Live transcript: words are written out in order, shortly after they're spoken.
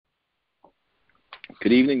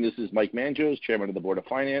Good evening. This is Mike Manjos, Chairman of the Board of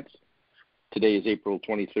Finance. Today is April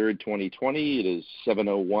 23rd, 2020. It is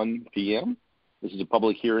 7:01 p.m. This is a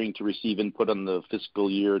public hearing to receive input on the fiscal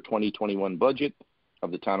year 2021 budget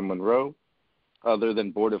of the town of Monroe. Other than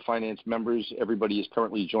Board of Finance members, everybody is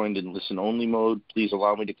currently joined in listen-only mode. Please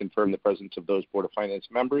allow me to confirm the presence of those Board of Finance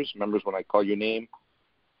members. Members, when I call your name,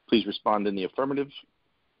 please respond in the affirmative.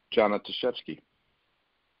 John Otashevsky.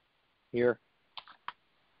 Here.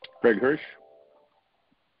 Greg Hirsch.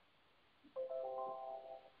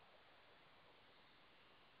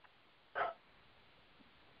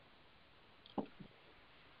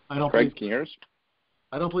 Craig, can you hear us?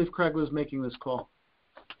 I don't believe Craig was making this call.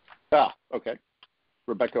 Ah, okay.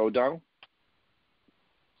 Rebecca O'Donnell.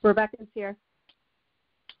 Rebecca's here.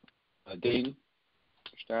 Dane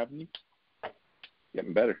Stabney.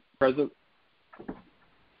 Getting better. Present.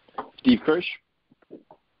 Steve Kirsch.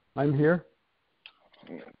 I'm here.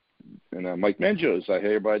 And Mike Manjos. I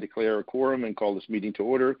hereby declare a quorum and call this meeting to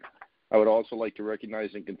order. I would also like to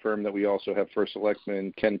recognize and confirm that we also have First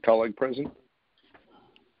Selectman Ken Kellogg present.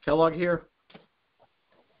 Kellogg here.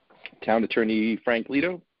 Town Attorney Frank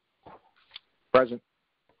Lito. Present.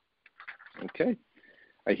 Okay.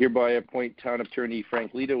 I hereby appoint Town Attorney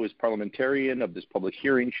Frank Lito as parliamentarian of this public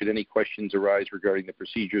hearing should any questions arise regarding the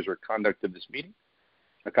procedures or conduct of this meeting.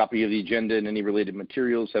 A copy of the agenda and any related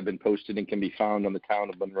materials have been posted and can be found on the Town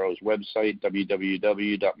of Monroe's website,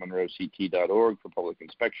 www.monroect.org, for public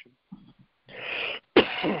inspection.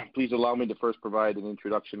 Please allow me to first provide an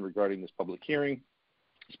introduction regarding this public hearing.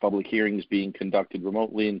 This public hearing is being conducted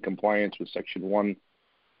remotely in compliance with Section 1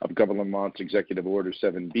 of Governor Lamont's Executive Order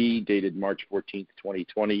 7B, dated March 14,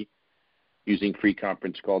 2020, using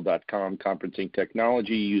freeconferencecall.com conferencing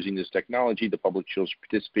technology. Using this technology, the public shall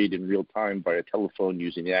participate in real time via telephone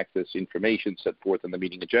using the access information set forth in the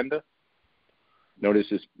meeting agenda. Notice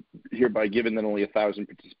is hereby given that only 1,000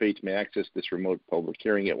 participants may access this remote public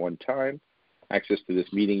hearing at one time. Access to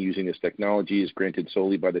this meeting using this technology is granted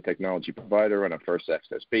solely by the technology provider on a first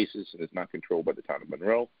access basis and is not controlled by the town of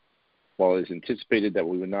Monroe. While it is anticipated that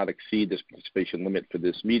we will not exceed this participation limit for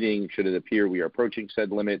this meeting, should it appear we are approaching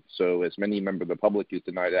said limit, so as many members of the public is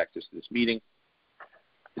denied access to this meeting,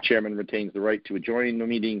 the chairman retains the right to adjourn the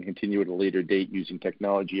meeting and continue at a later date using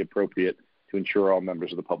technology appropriate to ensure all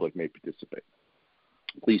members of the public may participate.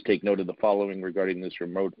 Please take note of the following regarding this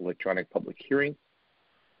remote electronic public hearing.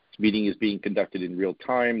 This meeting is being conducted in real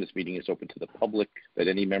time. This meeting is open to the public, that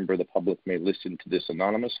any member of the public may listen to this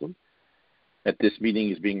anonymously. That this meeting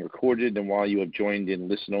is being recorded, and while you have joined in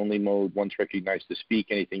listen-only mode, once recognized to speak,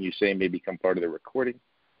 anything you say may become part of the recording.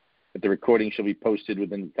 That the recording shall be posted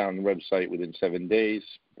within the town website within 7 days.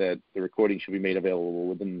 That the recording shall be made available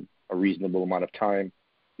within a reasonable amount of time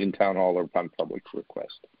in town hall or upon public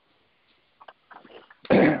request.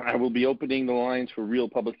 I will be opening the lines for real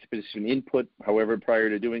public participant input. However, prior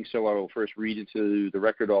to doing so, I will first read into the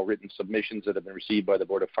record all written submissions that have been received by the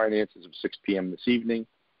Board of Finance as of 6 p.m. this evening.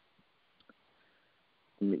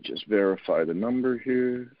 Let me just verify the number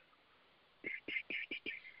here.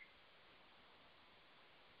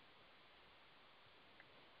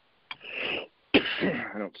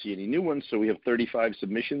 I don't see any new ones, so we have 35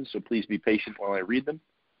 submissions, so please be patient while I read them.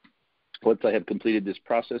 Once I have completed this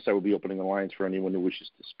process, I will be opening the lines for anyone who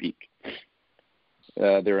wishes to speak.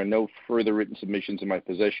 There are no further written submissions in my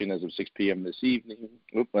possession as of 6 p.m. this evening.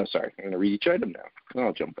 Oops, I'm sorry. I'm going to read each item now.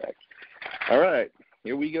 I'll jump back. All right,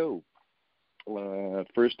 here we go.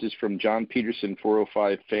 First is from John Peterson,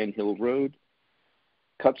 405 Fan Hill Road.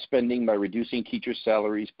 Cut spending by reducing teachers'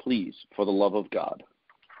 salaries, please, for the love of God.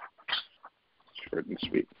 Short and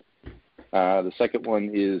sweet. The second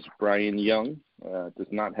one is Brian Young. Does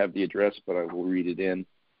not have the address, but I will read it in.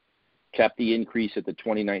 Cap the increase at the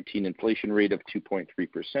 2019 inflation rate of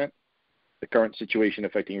 2.3%. The current situation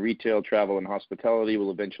affecting retail, travel, and hospitality will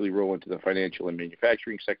eventually roll into the financial and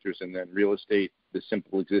manufacturing sectors and then real estate. The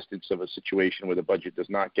simple existence of a situation where the budget does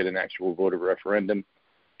not get an actual vote or referendum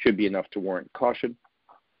should be enough to warrant caution.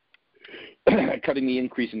 Cutting the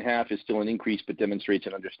increase in half is still an increase, but demonstrates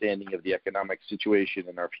an understanding of the economic situation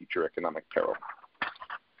and our future economic peril.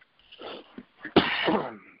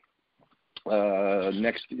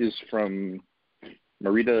 Next is from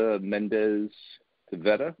Marita Mendez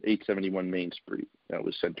Veta, 871 Main Street. That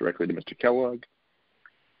was sent directly to Mr. Kellogg.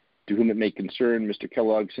 To whom it may concern, Mr.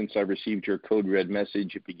 Kellogg, since I received your code red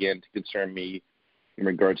message, it began to concern me in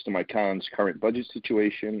regards to my town's current budget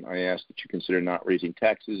situation. I ask that you consider not raising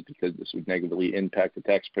taxes because this would negatively impact the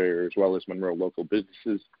taxpayer as well as Monroe local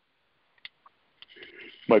businesses.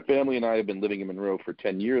 My family and I have been living in Monroe for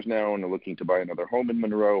 10 years now and are looking to buy another home in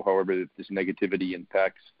Monroe. However, if this negativity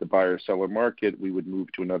impacts the buyer-seller market, we would move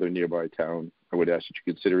to another nearby town. I would ask that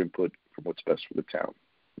you consider input from what's best for the town.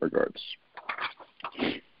 Regards.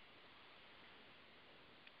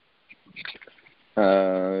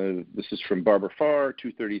 This is from Barbara Farr,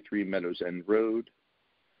 233 Meadows End Road.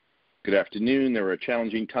 Good afternoon. There are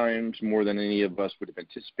challenging times, more than any of us would have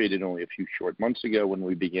anticipated only a few short months ago when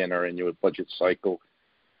we began our annual budget cycle.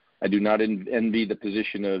 I do not envy the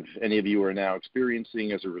position of any of you are now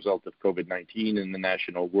experiencing as a result of COVID-19 and the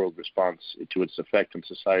national world response to its effect on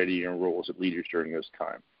society and roles of leaders during this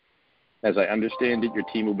time. As I understand it, your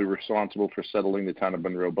team will be responsible for settling the town of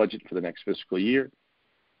Monroe budget for the next fiscal year.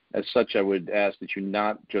 As such, I would ask that you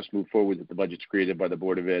not just move forward with the budgets created by the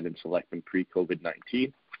Board of Ed and Selectmen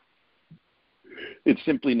pre-COVID-19. It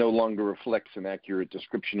simply no longer reflects an accurate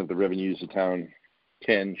description of the revenues the town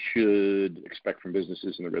should expect from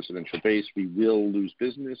businesses in the residential base. We will lose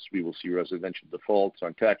business. We will see residential defaults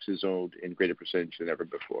on taxes owed in greater percentage than ever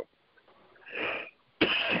before.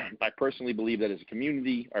 I personally believe that as a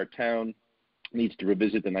community, our town needs to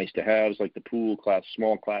revisit the nice-to-haves like the pool,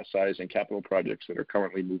 small class size, and capital projects that are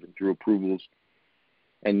currently moving through approvals,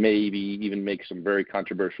 and maybe even make some very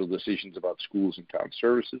controversial decisions about schools and town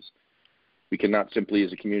services. We cannot simply,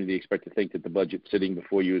 as a community, expect to think that the budget sitting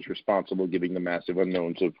before you is responsible, given the massive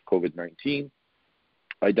unknowns of COVID-19.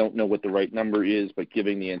 I don't know what the right number is, but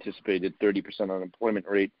given the anticipated 30% unemployment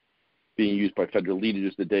rate being used by federal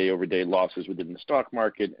leaders, the day-over-day losses within the stock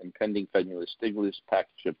market, and pending federal stimulus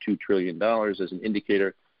package of $2 trillion as an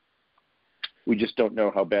indicator, we just don't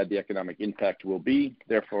know how bad the economic impact will be.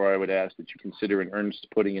 Therefore, I would ask that you consider in earnest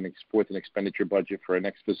putting forth an expenditure budget for our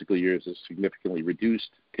next fiscal year as significantly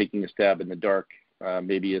reduced, taking a stab in the dark,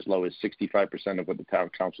 maybe as low as 65% of what the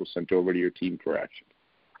town council sent over to your team for action.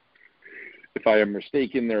 If I am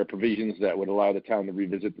mistaken, there are provisions that would allow the town to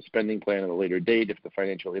revisit the spending plan at a later date if the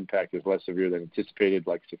financial impact is less severe than anticipated,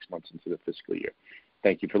 like 6 months into the fiscal year.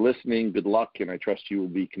 Thank you for listening. Good luck, and I trust you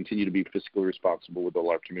will continue to be fiscally responsible with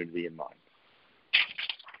all our community in mind.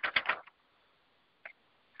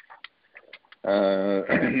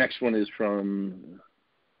 Next one is from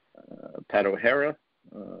Pat O'Hara.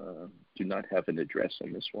 Do not have an address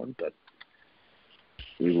on this one, but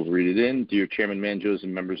we will read it in. Dear Chairman Manjos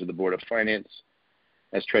and members of the Board of Finance,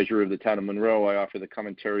 as Treasurer of the Town of Monroe, I offer the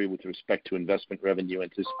commentary with respect to investment revenue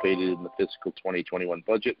anticipated in the fiscal 2021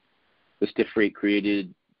 budget. The stiff rate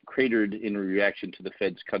cratered in reaction to the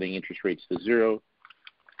Fed's cutting interest rates to zero.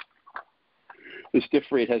 The stiff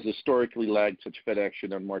rate has historically lagged such Fed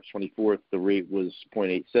action. On March 24th, the rate was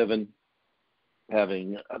 0.87,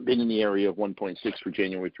 having been in the area of 1.6 for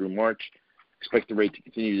January through March. Expect the rate to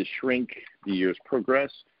continue to shrink the years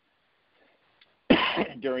progress.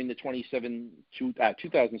 During the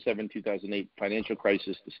 2007-2008 financial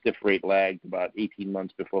crisis, the stiff rate lagged about 18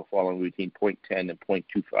 months before falling between 0.10 and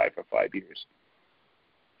 0.25 for 5 years.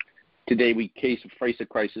 Today, we face a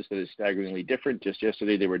crisis that is staggeringly different. Just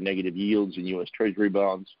yesterday, there were negative yields in U.S. Treasury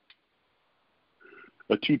bonds.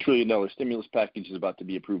 A $2 trillion stimulus package is about to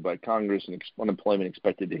be approved by Congress, and unemployment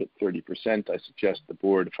expected to hit 30%. I suggest the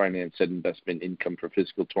Board of Finance set investment income for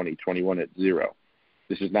fiscal 2021 at zero.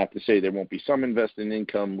 This is not to say there won't be some investment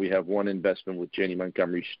income. We have one investment with Janney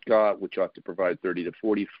Montgomery Scott, which ought to provide $30,000 to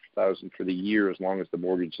 $40,000 for the year, as long as the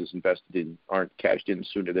mortgages invested in aren't cashed in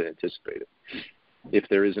sooner than anticipated. If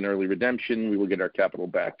there is an early redemption, we will get our capital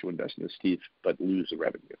back to invest in the stiff, but lose the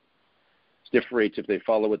revenue. Stiff rates, if they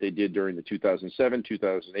follow what they did during the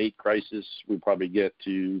 2007-2008 crisis, we'll probably get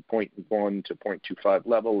to 0.1 to 0.25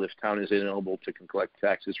 level. If town is unable to collect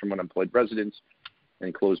taxes from unemployed residents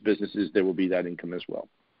and close businesses, there will be that income as well.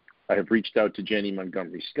 I have reached out to Janney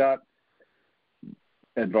Montgomery Scott,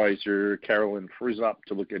 advisor Carolyn Frizop,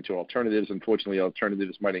 to look into alternatives. Unfortunately,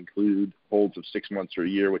 alternatives might include holds of 6 months or a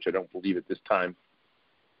year, which I don't believe at this time.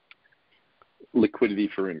 Liquidity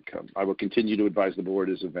for income. I will continue to advise the board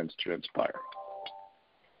as events transpire.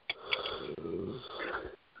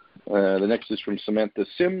 The next is from Samantha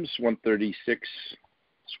Sims, 136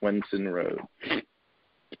 Swenson Road.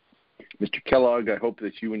 Mr. Kellogg, I hope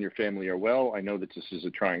that you and your family are well. I know that this is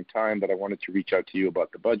a trying time, but I wanted to reach out to you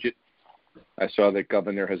about the budget. I saw that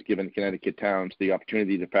Governor has given Connecticut towns the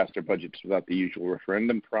opportunity to pass their budgets without the usual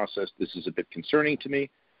referendum process. This is a bit concerning to me.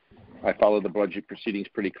 I follow the budget proceedings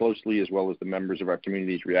pretty closely, as well as the members of our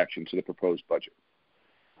community's reaction to the proposed budget.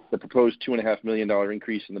 The proposed $2.5 million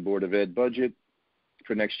increase in the Board of Ed budget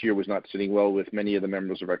for next year was not sitting well with many of the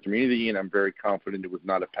members of our community, and I'm very confident it would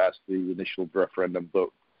not have passed the initial referendum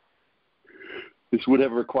vote. This would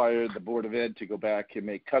have required the Board of Ed to go back and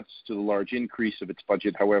make cuts to the large increase of its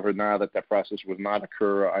budget. However, now that that process will not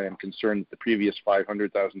occur, I am concerned that the previous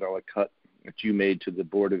 $500,000 cut that you made to the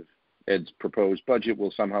Board of Ed's proposed budget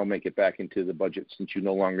will somehow make it back into the budget since you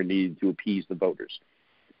no longer need to appease the voters.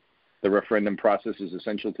 The referendum process is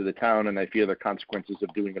essential to the town, and I fear the consequences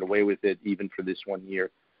of doing it away with it, even for this 1 year.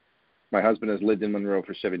 My husband has lived in Monroe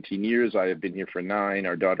for 17 years. I have been here for 9.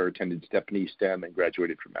 Our daughter attended Stephanie STEM and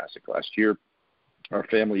graduated from Massac last year. Our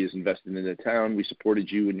family is invested in the town. We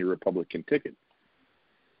supported you in your Republican ticket.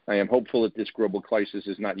 I am hopeful that this global crisis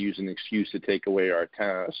is not used as an excuse to take away our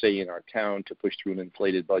say in our town, to push through an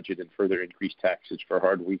inflated budget and further increase taxes for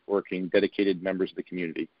hard-working, dedicated members of the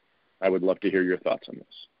community. I would love to hear your thoughts on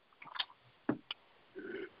this.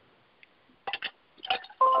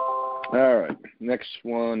 All right. Next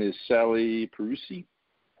one is Sally Perusi,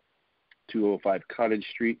 205 Cottage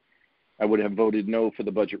Street. I would have voted no for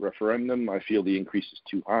the budget referendum. I feel the increase is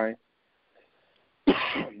too high.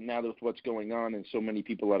 Now with what's going on and so many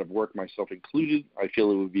people out of work, myself included, I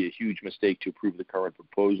feel it would be a huge mistake to approve the current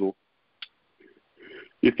proposal.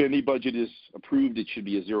 If any budget is approved, it should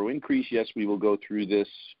be a zero increase. Yes, we will go through this,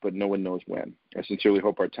 but no one knows when. I sincerely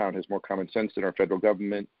hope our town has more common sense than our federal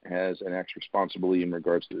government has and acts responsibly in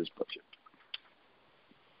regards to this budget.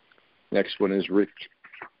 Next one is Rick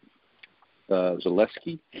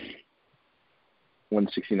Zaleski,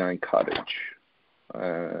 169 Cottage.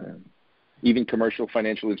 Even commercial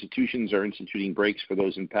financial institutions are instituting breaks for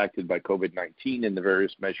those impacted by COVID-19 and the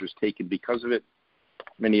various measures taken because of it.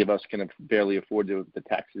 Many of us can barely afford the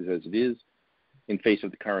taxes as it is. In face of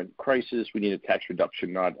the current crisis, we need a tax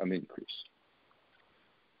reduction, not an increase.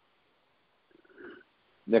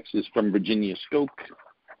 Next is from Virginia Stoke.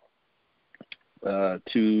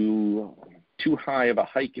 Too high of a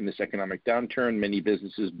hike in this economic downturn. Many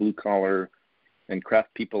businesses, blue-collar and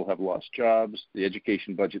craft people have lost jobs. The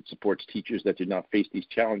education budget supports teachers that did not face these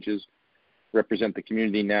challenges. Represent the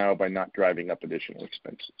community now by not driving up additional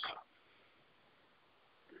expenses.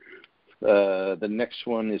 The next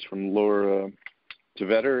one is from Laura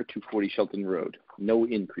Devetter, 240 Shelton Road. No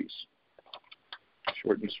increase.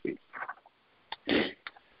 Short and sweet.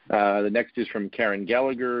 The next is from Karen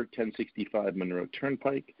Gallagher, 1065 Monroe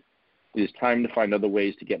Turnpike. It is time to find other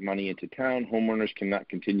ways to get money into town. Homeowners cannot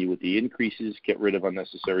continue with the increases, get rid of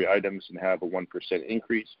unnecessary items, and have a 1%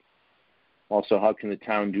 increase. Also, how can the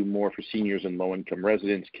town do more for seniors and low-income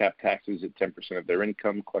residents? Cap taxes at 10% of their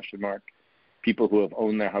income, ? People who have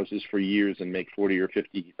owned their houses for years and make $40,000 or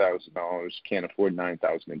 $50,000 can't afford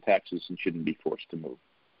 $9,000 in taxes and shouldn't be forced to move.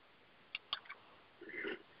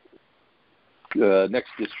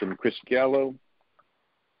 Next is from Chris Gallo,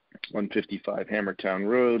 155 Hammertown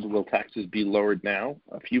Road. Will taxes be lowered now?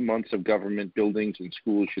 A few months of government buildings and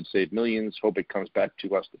schools should save millions. Hope it comes back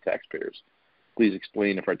to us, the taxpayers. Please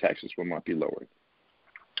explain if our taxes will not be lowered.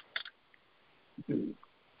 The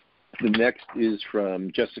next is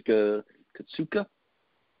from Jessica Katsuka,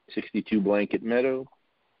 62 Blanket Meadow.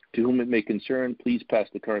 To whom it may concern, please pass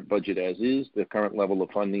the current budget as is. The current level of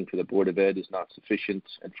funding for the Board of Ed is not sufficient,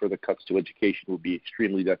 and further cuts to education will be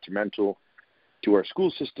extremely detrimental to our school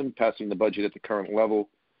system. Passing the budget at the current level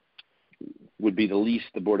would be the least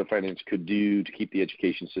the Board of Finance could do to keep the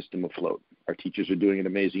education system afloat. Our teachers are doing an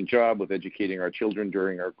amazing job of educating our children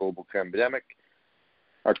during our global pandemic.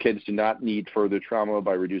 Our kids do not need further trauma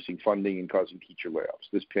by reducing funding and causing teacher layoffs.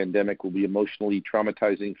 This pandemic will be emotionally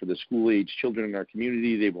traumatizing for the school-age children in our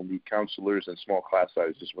community. They will need counselors and small class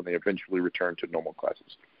sizes when they eventually return to normal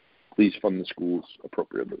classes. Please fund the schools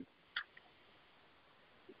appropriately.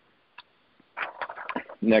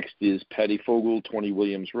 Next is Patty Fogel, 20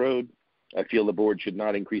 Williams Road. I feel the board should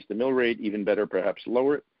not increase the mill rate, even better, perhaps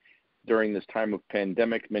lower it. During this time of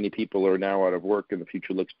pandemic, many people are now out of work and the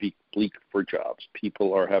future looks bleak for jobs.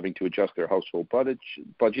 People are having to adjust their household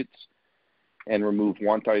budgets and remove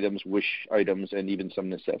want items, wish items, and even some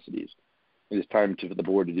necessities. It is time for the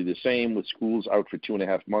board to do the same. With schools out for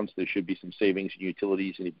 2.5 months, there should be some savings in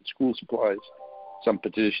utilities and even school supplies. Some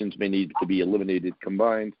petitions may need to be eliminated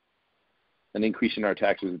combined. An increase in our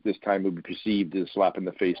taxes at this time would be perceived as a slap in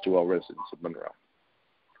the face to all residents of Monroe.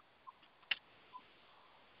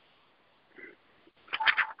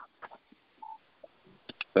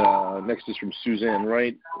 Next is from Suzanne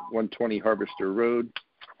Wright, 120 Harvester Road.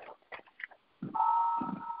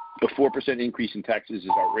 A 4% increase in taxes is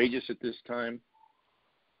outrageous at this time.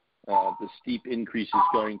 The steep increase is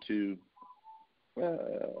going to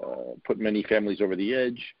put many families over the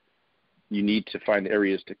edge. You need to find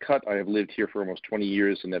areas to cut. I have lived here for almost 20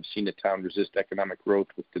 years and have seen the town resist economic growth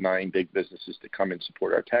with denying big businesses to come and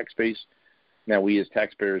support our tax base. Now we as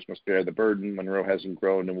taxpayers must bear the burden. Monroe hasn't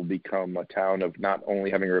grown and will become a town of not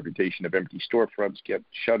only having a reputation of empty storefronts, get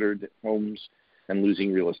shuttered homes, and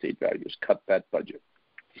losing real estate values. Cut that budget.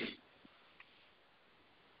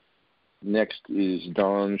 Next is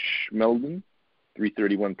Don Schmelden,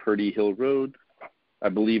 331 Purdy Hill Road. I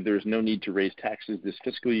believe there is no need to raise taxes this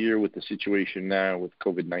fiscal year with the situation now with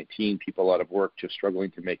COVID-19, people out of work just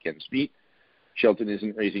struggling to make ends meet. Shelton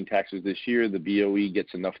isn't raising taxes this year. The BOE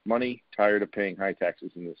gets enough money. Tired of paying high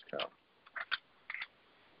taxes in this town.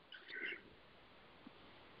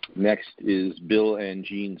 Next is Bill and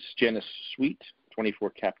Jean Janice Sweet,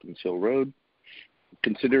 24 Captain's Hill Road.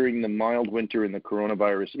 Considering the mild winter and the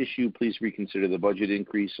coronavirus issue, please reconsider the budget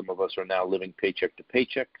increase. Some of us are now living paycheck to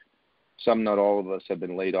paycheck. Some, not all of us, have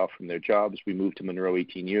been laid off from their jobs. We moved to Monroe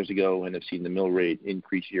 18 years ago and have seen the mill rate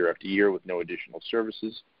increase year after year with no additional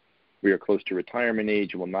services. We are close to retirement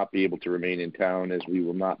age and will not be able to remain in town as we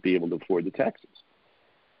will not be able to afford the taxes.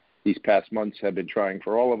 These past months have been trying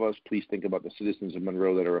for all of us. Please think about the citizens of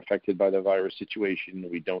Monroe that are affected by the virus situation.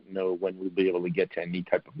 We don't know when we'll be able to get to any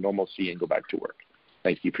type of normalcy and go back to work.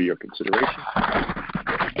 Thank you for your consideration.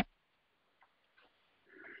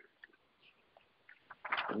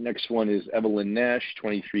 The next one is Evelyn Nash,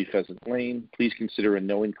 23 Pheasant Lane. Please consider a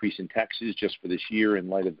no increase in taxes just for this year in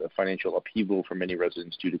light of the financial upheaval for many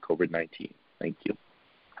residents due to COVID-19. Thank you.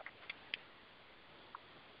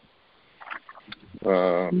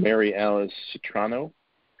 Mary Alice Citrano.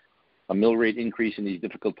 A mill rate increase in these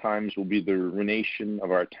difficult times will be the ruination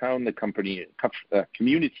of our town. The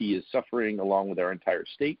community is suffering along with our entire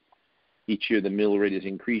state. Each year the mill rate is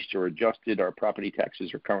increased or adjusted. Our property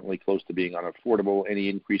taxes are currently close to being unaffordable. Any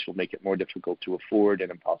increase will make it more difficult to afford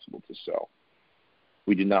and impossible to sell.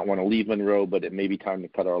 We do not want to leave Monroe, but it may be time to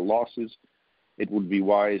cut our losses. It would be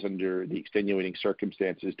wise under the extenuating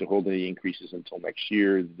circumstances to hold any increases until next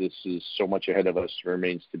year. This is so much ahead of us,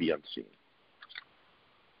 remains to be unseen.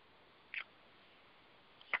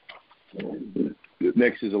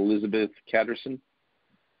 Next is Elizabeth Catterson,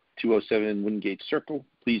 207 Wingate Circle.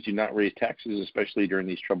 Please do not raise taxes, especially during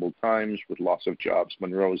these troubled times with loss of jobs.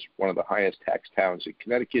 Monroe is one of the highest tax towns in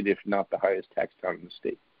Connecticut, if not the highest tax town in the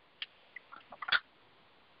state.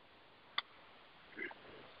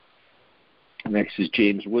 Next is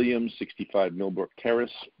James Williams, 65 Millbrook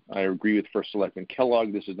Terrace. I agree with First Selectman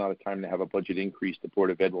Kellogg. This is not a time to have a budget increase. The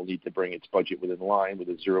Board of Ed will need to bring its budget within line with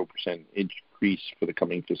a 0% increase for the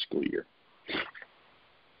coming fiscal year.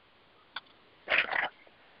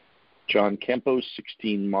 John Campos,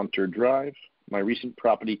 16 Monter Drive. My recent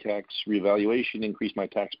property tax reevaluation increased my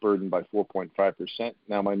tax burden by 4.5%.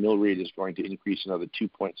 Now my mill rate is going to increase another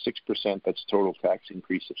 2.6%. That's a total tax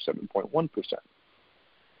increase of 7.1%.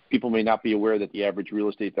 People may not be aware that the average real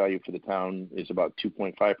estate value for the town is about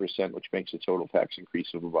 2.5%, which makes a total tax increase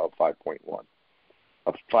of about 5.1%.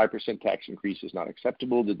 A 5% tax increase is not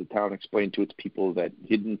acceptable. Did the town explain to its people that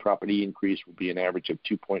hidden property increase will be an average of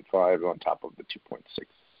 2.5 on top of the 2.6?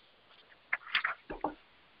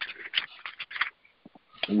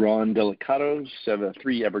 Ron Delicato,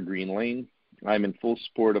 3 Evergreen Lane. I'm in full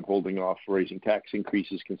support of holding off raising tax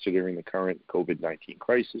increases considering the current COVID-19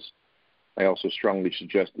 crisis. I also strongly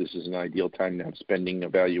suggest this is an ideal time to have spending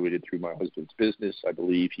evaluated through my husband's business. I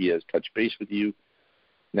believe he has touched base with you.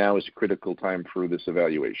 Now is a critical time for this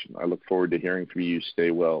evaluation. I look forward to hearing from you.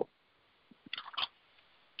 Stay well.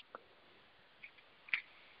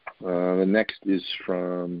 The next is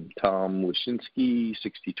from Tom Wyszynski,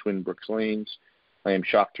 60 Twin Brooks Lanes. I am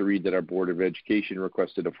shocked to read that our Board of Education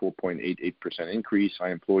requested a 4.88% increase.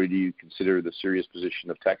 I implore you to consider the serious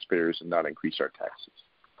position of taxpayers and not increase our taxes.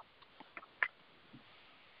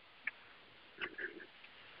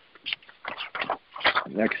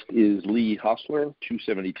 Next is Lee Hostler,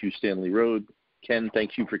 272 Stanley Road. Ken,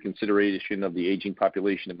 thank you for consideration of the aging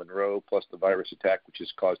population in Monroe, plus the virus attack which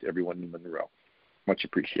has caused everyone in Monroe. Much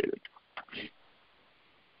appreciated.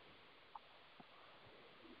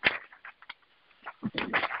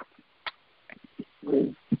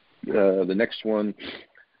 The next one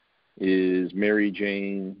is Mary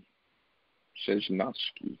Jane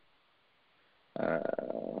Szejnowski,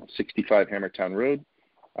 65 Hammertown Road.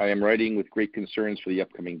 I am writing with great concerns for the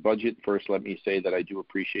upcoming budget. First, let me say that I do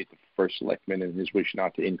appreciate the First Selectman and his wish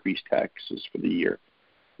not to increase taxes for the year.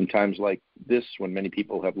 In times like this, when many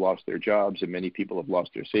people have lost their jobs and many people have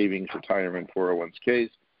lost their savings, retirement, 401ks,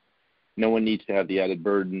 no one needs to have the added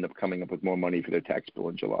burden of coming up with more money for their tax bill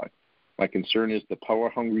in July. My concern is the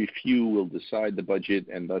power-hungry few will decide the budget,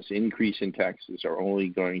 and thus increase in taxes are only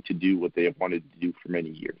going to do what they have wanted to do for many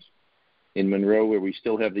years. In Monroe, where we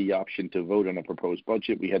still have the option to vote on a proposed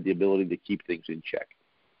budget, we had the ability to keep things in check.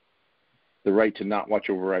 The right to not watch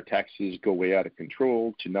over our taxes go way out of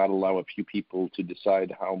control, to not allow a few people to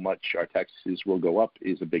decide how much our taxes will go up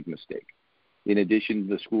is a big mistake. In addition,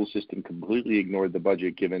 the school system completely ignored the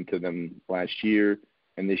budget given to them last year,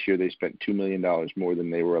 and this year they spent $2 million more than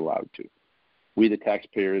they were allowed to. We, the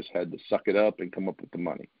taxpayers, had to suck it up and come up with the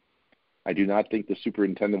money. I do not think the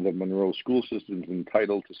superintendent of Monroe school system is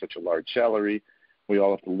entitled to such a large salary. We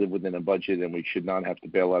all have to live within a budget, and we should not have to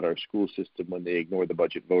bail out our school system when they ignore the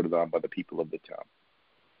budget voted on by the people of the town.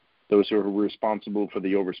 Those who are responsible for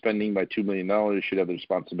the overspending by $2 million should have the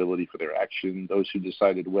responsibility for their action. Those who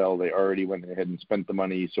decided, well, they already went ahead and spent the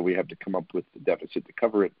money, so we have to come up with the deficit to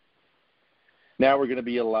cover it. Now we're going to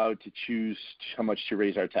be allowed to choose how much to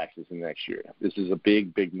raise our taxes in the next year. This is a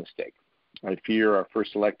big, big mistake. I fear our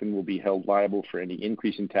first selectman will be held liable for any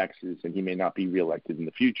increase in taxes, and he may not be reelected in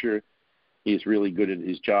the future. He is really good at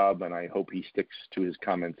his job, and I hope he sticks to his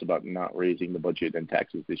comments about not raising the budget and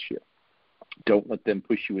taxes this year. Don't let them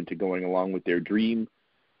push you into going along with their dream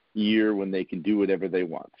year when they can do whatever they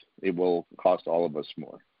want. It will cost all of us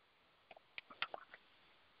more.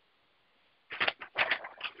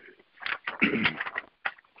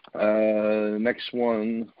 Next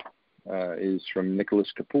one is from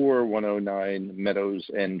Nicholas Kapoor, 109 Meadows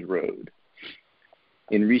End Road.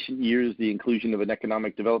 In recent years, the inclusion of an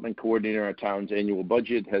economic development coordinator in our town's annual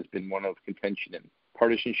budget has been one of contention and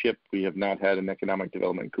partisanship. We have not had an economic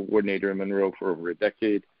development coordinator in Monroe for over a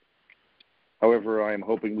decade. However, I am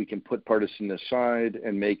hoping we can put partisan aside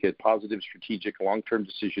and make a positive, strategic, long-term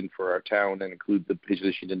decision for our town and include the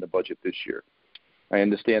position in the budget this year. I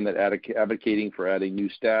understand that advocating for adding new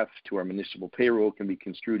staff to our municipal payroll can be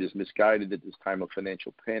construed as misguided at this time of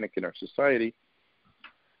financial panic in our society.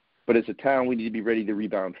 But as a town, we need to be ready to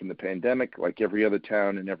rebound from the pandemic. Like every other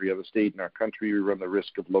town and every other state in our country, we run the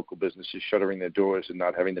risk of local businesses shuttering their doors and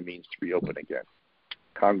not having the means to reopen again.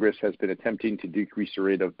 Congress has been attempting to decrease the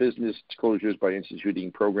rate of business closures by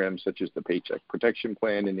instituting programs such as the Paycheck Protection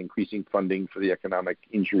Plan and increasing funding for the Economic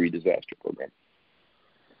Injury Disaster Program.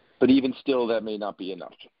 But even still, that may not be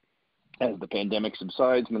enough. As the pandemic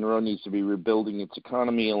subsides, Monroe needs to be rebuilding its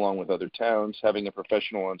economy along with other towns. Having a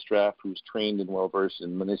professional on staff who's trained and well-versed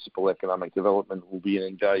in municipal economic development will be an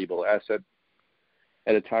invaluable asset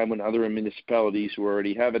at a time when other municipalities who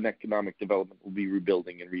already have an economic development will be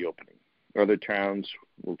rebuilding and reopening. Other towns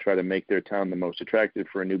will try to make their town the most attractive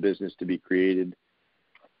for a new business to be created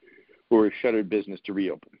or a shuttered business to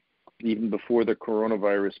reopen. Even before the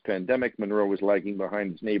coronavirus pandemic, Monroe was lagging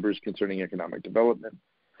behind its neighbors concerning economic development.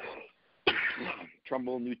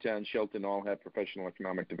 Trumbull, Newtown, Shelton all have professional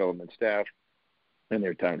economic development staff, and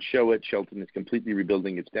their towns show it. Shelton is completely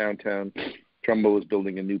rebuilding its downtown. Trumbull is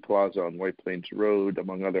building a new plaza on White Plains Road,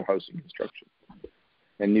 among other housing construction.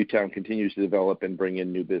 And Newtown continues to develop and bring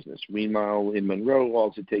in new business. Meanwhile, in Monroe,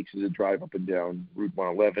 all it takes is a drive up and down Route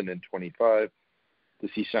 111 and 25 to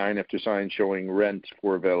see sign after sign showing rent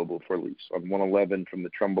for available for lease. On 111 from the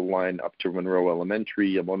Trumbull line up to Monroe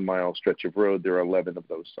Elementary, a 1 mile stretch of road, there are 11 of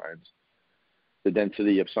those signs. The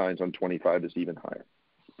density of signs on 25 is even higher.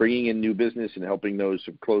 Bringing in new business and helping those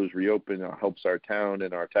who close reopen helps our town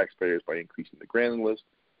and our taxpayers by increasing the grand list.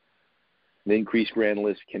 The increased grand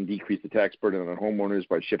list can decrease the tax burden on homeowners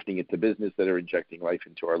by shifting it to business that are injecting life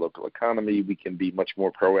into our local economy. We can be much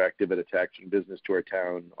more proactive at attaching business to our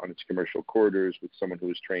town on its commercial corridors with someone who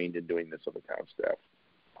is trained in doing this on the town staff.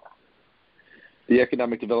 The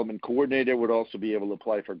Economic Development Coordinator would also be able to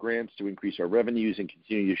apply for grants to increase our revenues and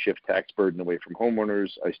continue to shift tax burden away from homeowners.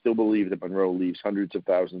 I still believe that Monroe leaves hundreds of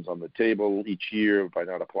thousands on the table each year by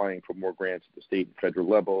not applying for more grants at the state and federal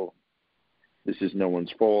level. This is no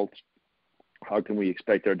one's fault. How can we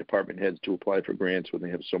expect our department heads to apply for grants when they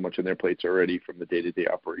have so much on their plates already from the day-to-day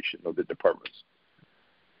operation of the departments?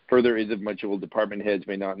 Further, individual department heads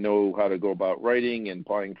may not know how to go about writing and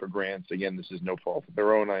applying for grants. Again, this is no fault of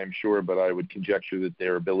their own, I am sure, but I would conjecture that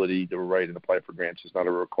their ability to write and apply for grants is not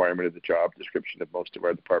a requirement of the job description of most of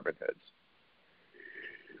our department heads.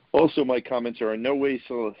 Also, my comments are in no way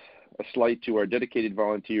a slight to our dedicated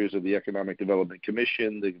volunteers of the Economic Development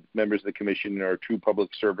Commission. The members of the Commission are true public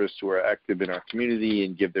service who are active in our community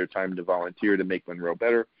and give their time to volunteer to make Monroe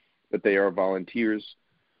better, but they are volunteers.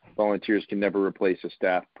 Volunteers can never replace a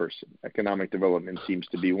staff person. Economic development seems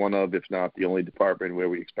to be one of, if not the only department where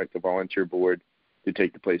we expect a volunteer board to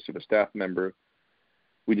take the place of a staff member.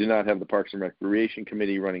 We do not have the Parks and Recreation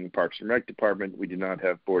Committee running the Parks and Rec Department. We do not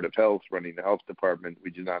have Board of Health running the Health Department.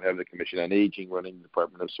 We do not have the Commission on Aging running the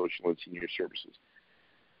Department of Social and Senior Services.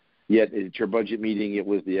 Yet at your budget meeting, it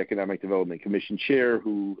was the Economic Development Commission chair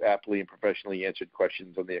who aptly and professionally answered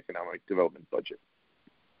questions on the economic development budget.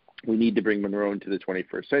 We need to bring Monroe into the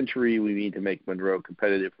 21st century. We need to make Monroe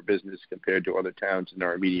competitive for business compared to other towns in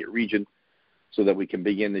our immediate region so that we can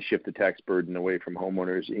begin to shift the tax burden away from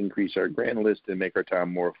homeowners, increase our grant list, and make our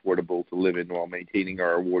town more affordable to live in while maintaining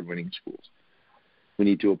our award-winning schools. We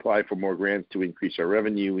need to apply for more grants to increase our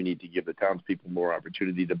revenue. We need to give the townspeople more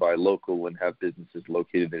opportunity to buy local and have businesses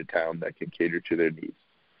located in a town that can cater to their needs.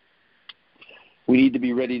 We need to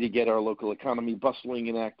be ready to get our local economy bustling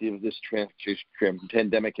and active. This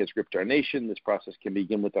pandemic has gripped our nation. This process can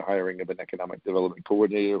begin with the hiring of an economic development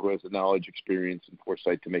coordinator who has the knowledge, experience, and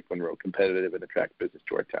foresight to make Monroe competitive and attract business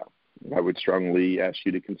to our town. I would strongly ask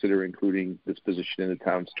you to consider including this position in the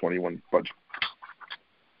town's 21 budget.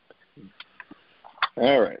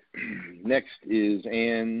 All right. Next is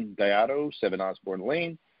Ann Diato, 7 Osborne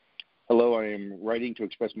Lane. Hello, I am writing to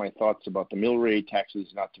express my thoughts about the mill rate taxes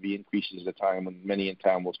not to be increases at a time when many in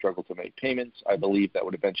town will struggle to make payments. I believe that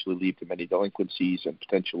would eventually lead to many delinquencies and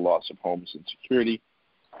potential loss of homes and security.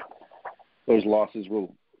 Those losses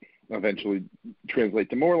will eventually translate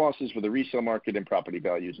to more losses for the resale market and property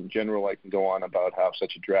values in general. I can go on about how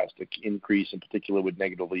such a drastic increase in particular would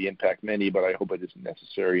negatively impact many, but I hope it isn't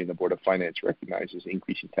necessary and the Board of Finance recognizes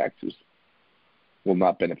increasing taxes will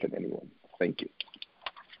not benefit anyone. Thank you.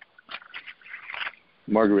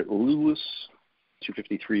 Margaret Lewis,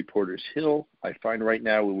 253 Porter's Hill. I find right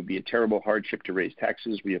now it would be a terrible hardship to raise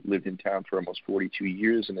taxes. We have lived in town for almost 42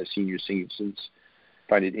 years, and as senior citizens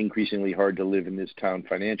find it increasingly hard to live in this town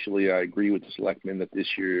financially. I agree with the selectmen that this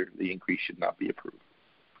year the increase should not be approved.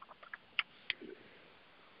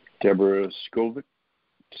 Deborah Skovic,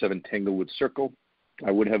 7 Tanglewood Circle.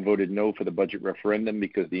 I would have voted no for the budget referendum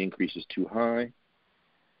because the increase is too high.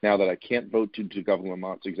 Now that I can't vote due to Governor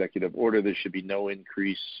Lamont's executive order, there should be no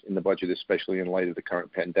increase in the budget, especially in light of the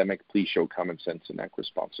current pandemic. Please show common sense and act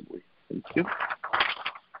responsibly. Thank you.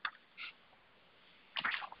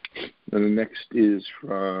 And the next is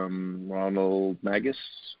from Ronald Magus,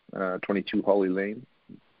 22 Holly Lane.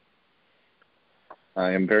 I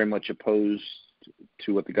am very much opposed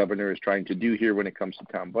to what the governor is trying to do here when it comes to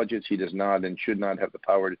town budgets. He does not and should not have the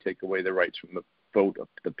power to take away the rights from the vote of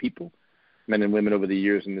the people. Men and women over the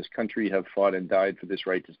years in this country have fought and died for this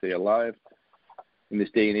right to stay alive. In this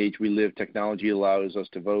day and age we live, technology allows us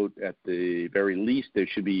to vote. At the very least, there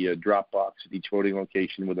should be a drop box at each voting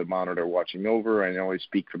location with a monitor watching over. I always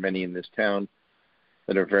speak for many in this town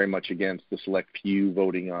that are very much against the select few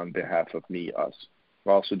voting on behalf of me, us.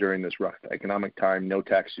 Also, during this rough economic time, no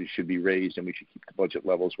taxes should be raised, and we should keep the budget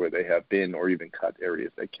levels where they have been or even cut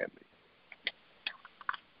areas that can be.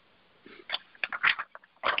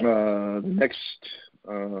 The next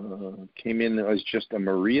came in as just a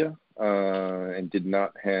Maria and did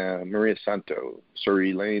not have Maria Santo,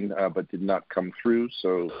 Surrey Lane, but did not come through.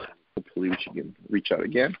 So hopefully we should reach out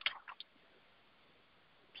again.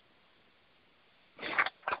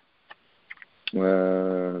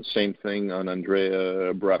 Same thing on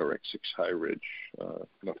Andrea Broderick, 6 High Ridge.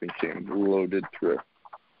 Nothing came loaded through.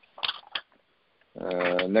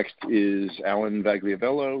 Next is Alan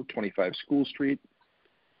Vagliavello, 25 School Street.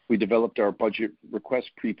 We developed our budget request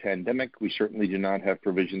pre-pandemic. We certainly do not have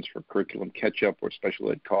provisions for curriculum catch-up or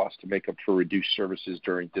special ed costs to make up for reduced services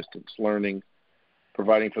during distance learning.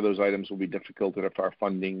 Providing for those items will be difficult if our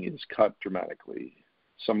funding is cut dramatically.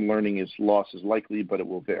 Some learning loss is likely, but it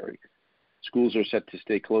will vary. Schools are set to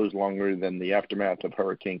stay closed longer than the aftermath of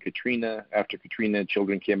Hurricane Katrina. After Katrina,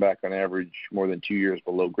 children came back on average more than 2 years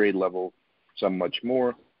below grade level, some much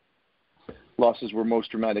more. Losses were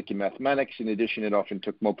most dramatic in mathematics. In addition, it often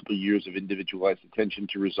took multiple years of individualized attention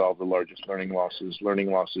to resolve the largest learning losses.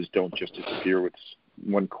 Learning losses don't just disappear with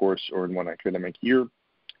one course or in one academic year.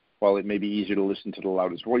 While it may be easier to listen to the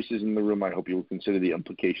loudest voices in the room, I hope you will consider the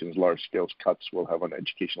implications large-scale cuts will have on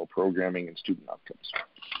educational programming and student outcomes.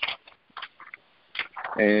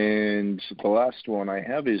 And the last one I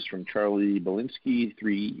have is from Charlie Belinsky,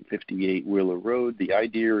 358 Wheeler Road. The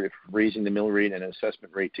idea if raising the mill rate and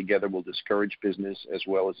assessment rate together will discourage business as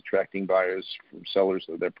well as attracting buyers from sellers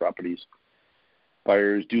of their properties.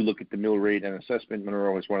 Buyers do look at the mill rate and assessment.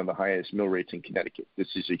 Monroe is one of the highest mill rates in Connecticut.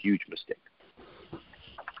 This is a huge mistake.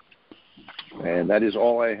 And that is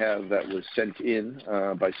all I have that was sent in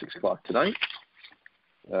by 6 o'clock tonight.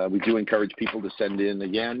 We do encourage people to send in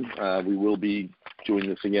again. We will be doing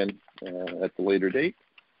this again at the later date.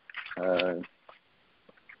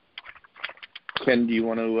 Ken, do you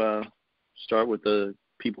want to start with the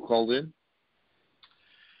people called in?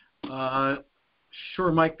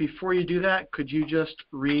 Sure, Mike. Before you do that, could you just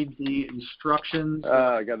read the instructions?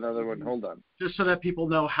 I got another one. Hold on. Just so that people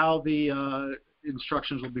know how the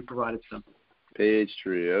instructions will be provided to them. Page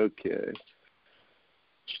 3, okay.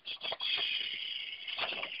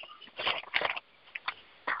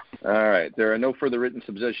 All right. There are no further written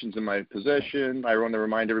submissions in my possession. I want to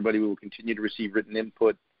remind everybody we will continue to receive written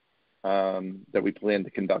input that we plan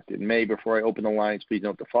to conduct in May. Before I open the lines, please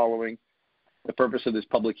note the following. The purpose of this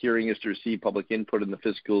public hearing is to receive public input in the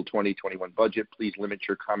fiscal 2021 budget. Please limit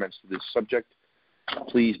your comments to this subject.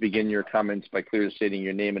 Please begin your comments by clearly stating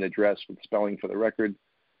your name and address with spelling for the record.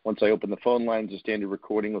 Once I open the phone lines, a standard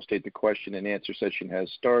recording will state the question and answer session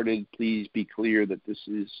has started. Please be clear that this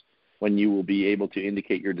is when you will be able to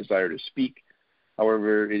indicate your desire to speak.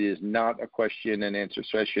 However, it is not a question and answer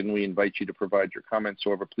session. We invite you to provide your comments.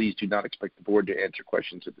 However, please do not expect the board to answer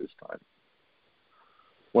questions at this time.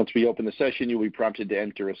 Once we open the session, you will be prompted to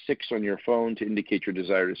enter a 6 on your phone to indicate your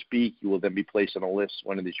desire to speak. You will then be placed on a list.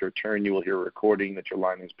 When it is your turn, you will hear a recording that your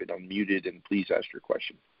line has been unmuted, and please ask your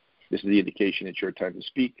question. This is the indication it's your time to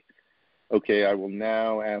speak. Okay, I will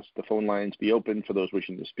now ask the phone lines be open for those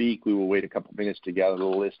wishing to speak. We will wait a couple minutes to gather the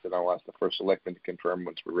list, and I'll ask the first selectman to confirm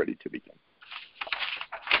once we're ready to begin.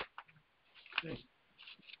 Okay.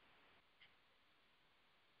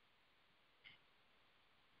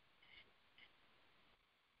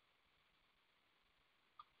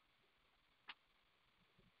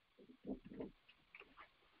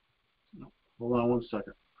 Hold on 1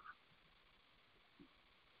 second.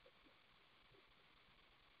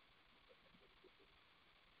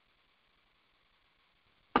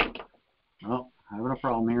 Oh, having a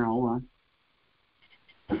problem here. Hold on.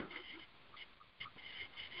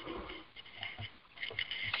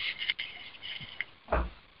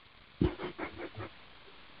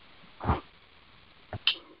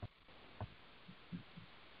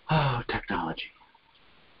 Oh, technology.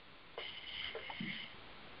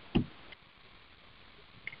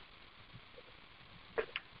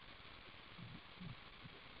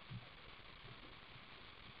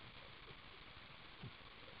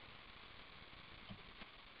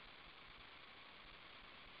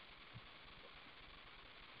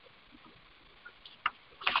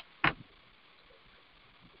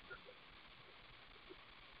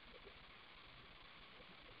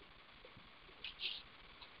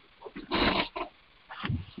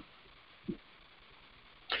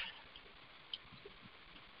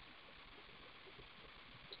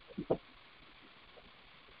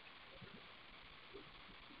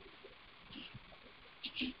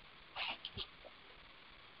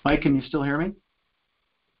 Mike, can you still hear me?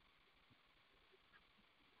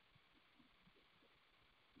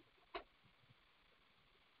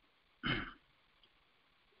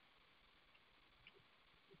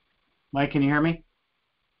 Mike, can you hear me?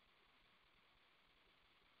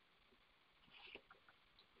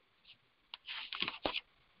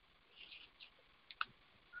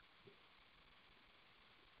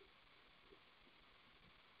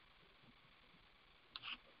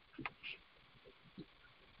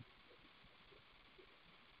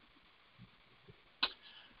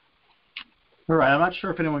 All right, I'm not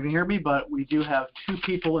sure if anyone can hear me, but we do have 2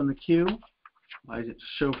 people in the queue. I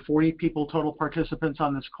show 40 people total participants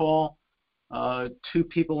on this call, 2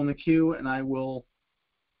 people in the queue, and I will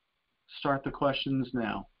start the questions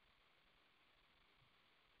now.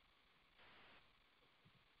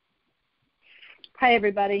 Hi,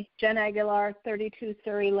 everybody. Jen Aguilar, 32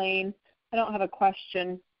 Surrey Lane. I don't have a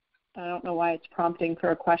question. I don't know why it's prompting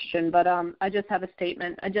for a question, but I just have a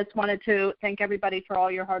statement. I just wanted to thank everybody for all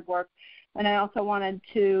your hard work, and I also wanted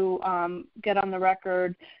to get on the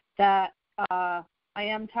record that I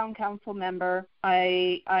am town council member.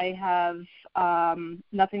 I have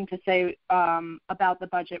nothing to say about the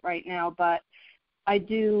budget right now, but I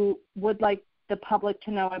would like the public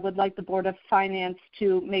to know, I would like the Board of Finance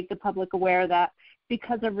to make the public aware that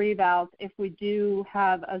because of revals, if we do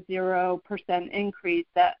have a 0% increase,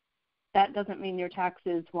 that doesn't mean your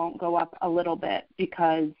taxes won't go up a little bit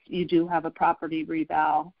because you do have a property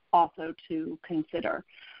reval also to consider.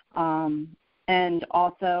 And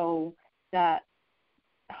also that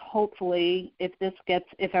hopefully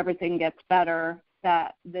if everything gets better,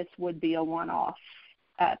 that this would be a one-off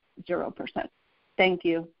at 0%. Thank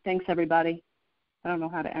you. Thanks, everybody. I don't know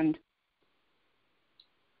how to end.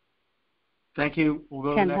 Thank you. We'll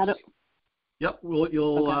go Ken, to the next. Yep,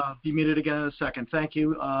 you'll Okay. Be muted again in a second. Thank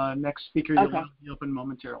you. Next speaker, Okay. you'll be open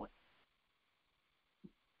momentarily.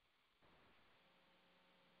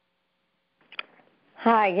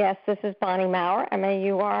 Hi, yes, this is Bonnie Maurer,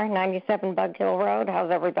 MAUR, 97 Bug Hill Road.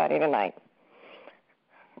 How's everybody tonight?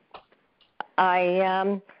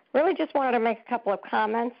 I really just wanted to make a couple of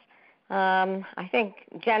comments. I think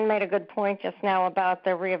Jen made a good point just now about the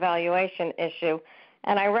reevaluation issue,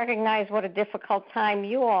 and I recognize what a difficult time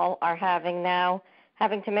you all are having now,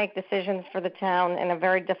 having to make decisions for the town in a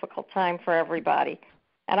very difficult time for everybody.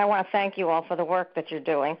 And I want to thank you all for the work that you're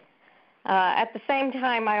doing. At the same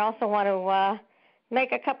time, I also want to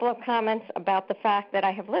make a couple of comments about the fact that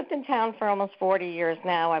I have lived in town for almost 40 years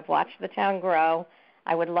now. I've watched the town grow.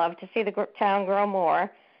 I would love to see the town grow more.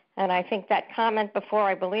 And I think that comment before,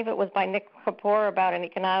 I believe it was by Nick Kapoor about an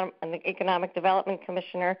economic development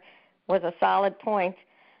commissioner, was a solid point.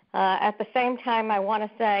 At the same time, I want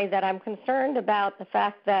to say that I'm concerned about the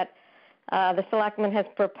fact that the selectman has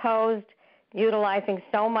proposed utilizing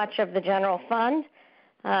so much of the general fund.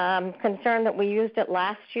 Concerned that we used it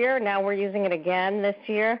last year. Now we're using it again this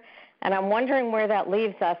year. And I'm wondering where that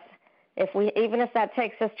leaves us. Even if that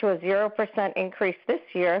takes us to a 0% increase this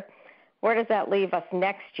year, where does that leave us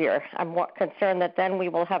next year? I'm concerned that then we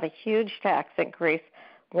will have a huge tax increase,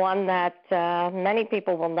 one that many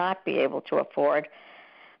people will not be able to afford.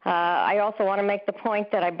 I also want to make the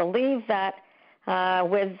point that I believe that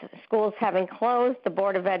with schools having closed, the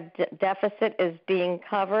Board of Ed deficit is being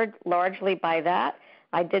covered largely by that.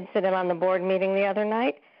 I did sit in on the board meeting the other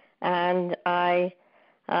night, and I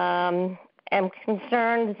am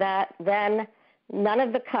concerned that then none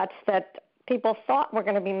of the cuts that people thought were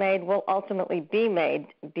going to be made will ultimately be made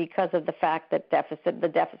because of the fact that the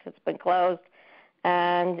deficit's been closed.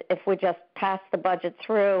 And if we just pass the budget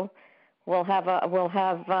through, we'll have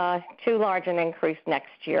too large an increase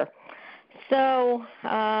next year. So,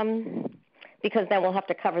 because then we'll have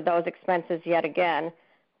to cover those expenses yet again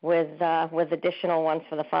with additional ones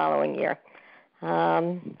for the following year.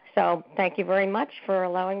 So thank you very much for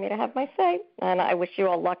allowing me to have my say, and I wish you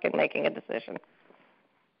all luck in making a decision.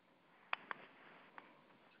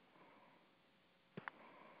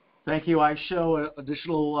 Thank you. I show an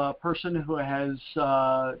additional person who has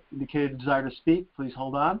indicated a desire to speak. Please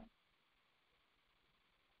hold on.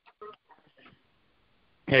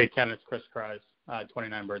 Hey, Ken, it's Chris Kreis,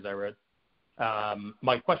 29 Birds I Read.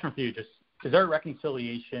 My question for you, is there a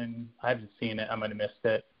reconciliation, I haven't seen it, I might have missed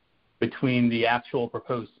it, between the actual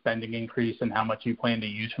proposed spending increase and how much you plan to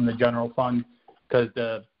use from the general fund? Because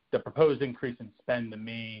the proposed increase in spend to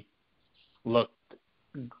me looked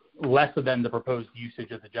less than the proposed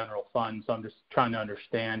usage of the general fund, so I'm just trying to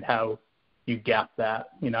understand how you gap that.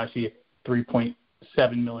 I see a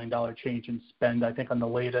 $3.7 million change in spend, I think, on the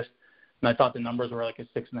latest, and I thought the numbers were like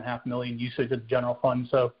a $6.5 million usage of the general fund.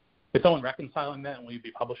 So is someone reconciling that, and will you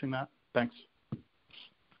be publishing that? Thanks.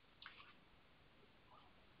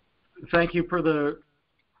 Thank you for the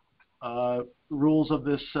rules of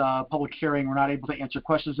this public hearing. We're not able to answer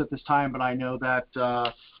questions at this time, but I know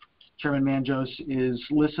that Chairman Manjos is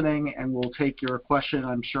listening and will take your question.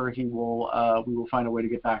 I'm sure we will find a way to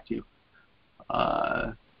get back to you.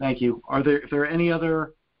 Thank you. If there are any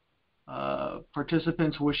other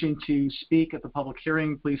participants wishing to speak at the public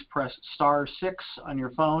hearing, please press *6 on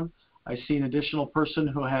your phone. I see an additional person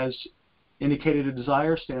who has indicated a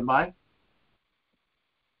desire. Stand by.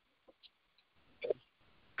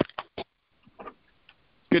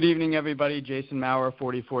 Good evening, everybody. Jason Maurer,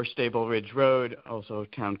 44 Stable Ridge Road, also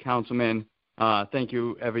town councilman. Thank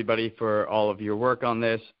you, everybody, for all of your work on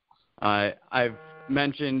this. I've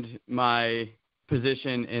mentioned my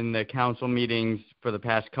position in the council meetings for the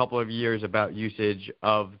past couple of years about usage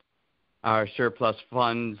of our surplus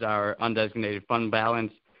funds, our undesignated fund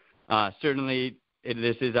balance. Certainly,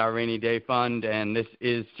 this is our rainy day fund, and this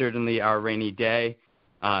is certainly our rainy day.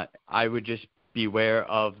 I would just beware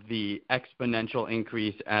of the exponential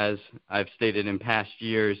increase, as I've stated in past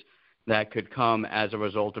years, that could come as a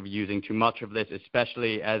result of using too much of this,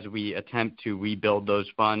 especially as we attempt to rebuild those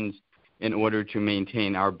funds in order to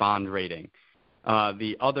maintain our bond rating.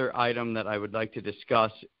 The other item that I would like to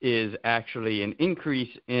discuss is actually an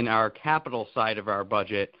increase in our capital side of our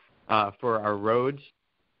budget for our roads.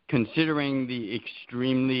 Considering the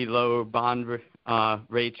extremely low bond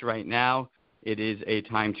rates right now, it is a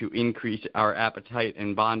time to increase our appetite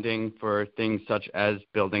in bonding for things such as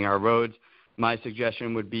building our roads. My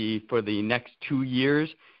suggestion would be for the next 2 years,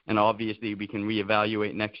 and obviously we can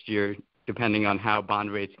reevaluate next year depending on how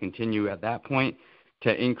bond rates continue at that point,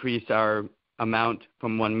 to increase our amount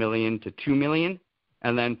from $1 million to $2 million,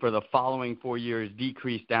 and then for the following 4 years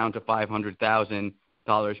decrease down to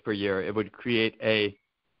 $500,000 per year. It would create a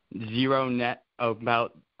zero net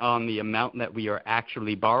amount on the amount that we are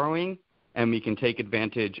actually borrowing, and we can take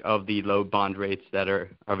advantage of the low bond rates that are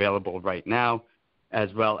available right now,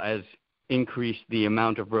 as well as increase the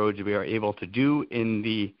amount of roads we are able to do in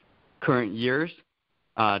the current years,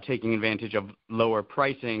 taking advantage of lower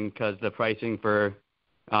pricing because the pricing for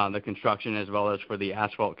the construction as well as for the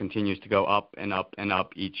asphalt continues to go up and up and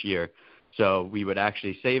up each year. So we would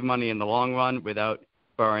actually save money in the long run without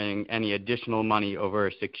borrowing any additional money over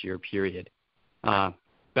a 6-year period.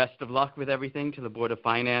 Best of luck with everything to the Board of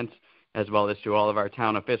Finance as well as to all of our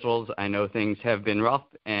town officials. I know things have been rough,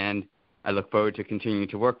 and I look forward to continuing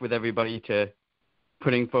to work with everybody to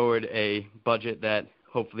putting forward a budget that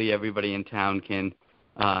hopefully everybody in town can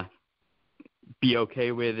be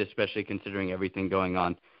okay with, especially considering everything going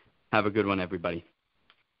on. Have a good one, everybody.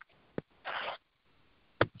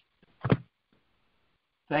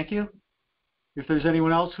 Thank you. If there's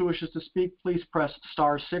anyone else who wishes to speak, please press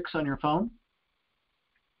 *6 on your phone.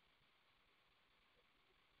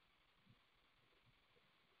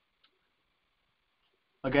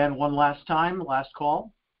 Again, one last time, last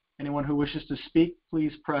call. Anyone who wishes to speak,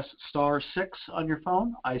 please press *6 on your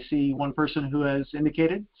phone. I see one person who has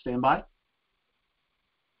indicated. Stand by.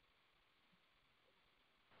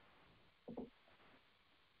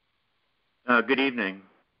 Good evening.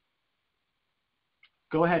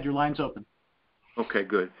 Go ahead, your line's open. Okay,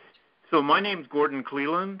 good. So my name's Gordon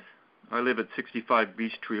Cleland. I live at 65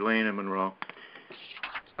 Beech Tree Lane in Monroe.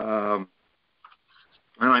 And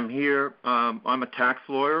I'm here. I'm a tax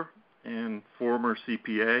lawyer and former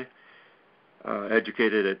CPA,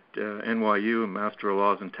 educated at NYU, a Master of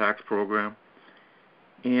Laws and Tax program.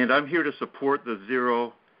 And I'm here to support the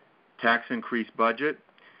zero tax increase budget.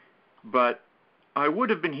 But I would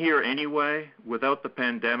have been here anyway without the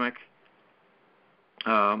pandemic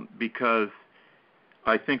because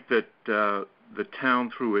I think that the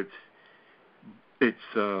town, through its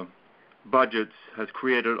budgets, has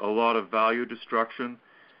created a lot of value destruction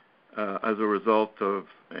as a result of,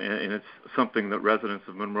 and it's something that residents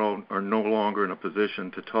of Monroe are no longer in a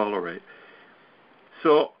position to tolerate.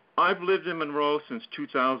 So I've lived in Monroe since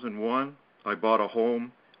 2001. I bought a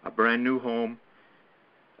home, a brand new home,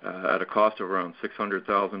 at a cost of around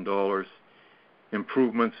 $600,000,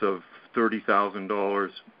 improvements of $30,000.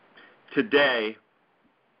 Today,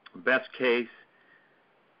 best case,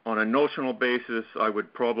 on a notional basis, I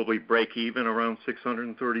would probably break even around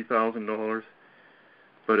 $630,000.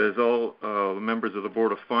 But as all members of the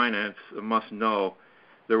Board of Finance must know,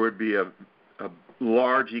 there would be a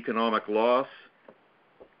large economic loss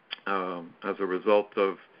as a result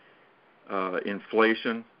of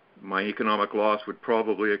inflation. My economic loss would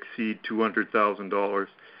probably exceed $200,000.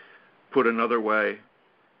 Put another way,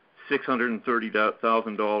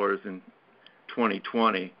 $630,000 in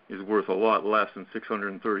 2020 is worth a lot less than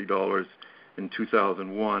 $630 in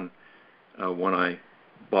 2001 when I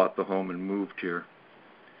bought the home and moved here.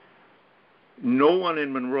 No one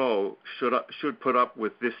in Monroe should put up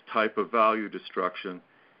with this type of value destruction,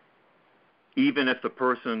 even if the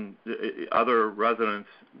person, other residents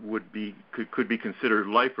could be considered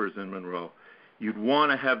lifers in Monroe. You'd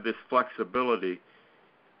want to have this flexibility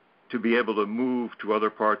to be able to move to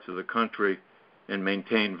other parts of the country and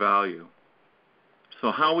maintain value.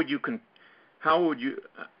 So how would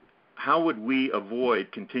we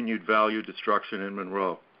avoid continued value destruction in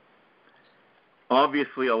Monroe?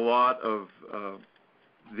 Obviously, a lot of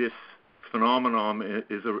this phenomenon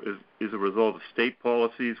is a result of state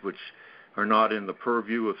policies which are not in the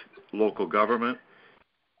purview of local government.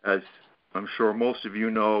 As I'm sure most of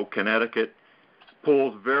you know, Connecticut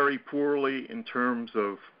polls very poorly in terms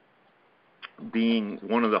of being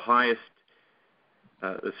one of the highest,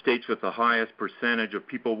 the states with the highest percentage of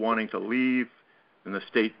people wanting to leave, and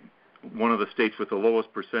one of the states with the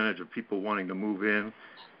lowest percentage of people wanting to move in.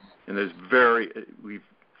 And we've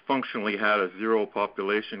functionally had a zero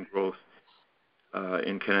population growth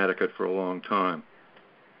in Connecticut for a long time.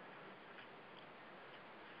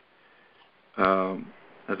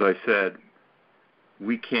 As I said,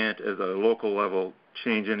 we can't, as a local level,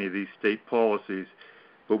 change any of these state policies,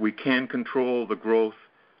 but we can control the growth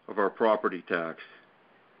of our property tax.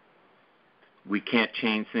 We can't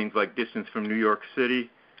change things like distance from New York City,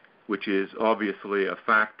 which is obviously a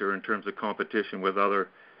factor in terms of competition with other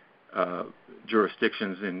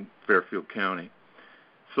jurisdictions in Fairfield County.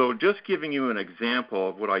 So just giving you an example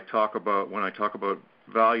of what I talk about when I talk about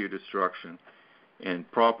value destruction and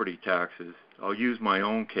property taxes, I'll use my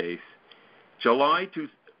own case. July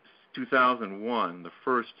 2001, the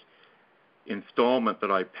first installment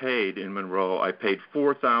that I paid in Monroe, I paid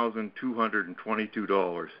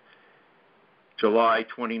 $4,222. July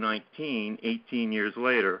 2019, 18 years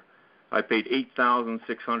later, I paid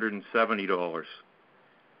 $8,670.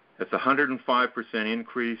 That's a 105%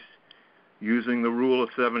 increase. Using the rule of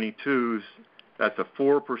 72s, that's a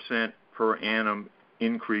 4% per annum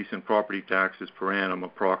increase in property taxes per annum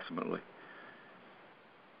approximately.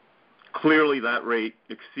 Clearly that rate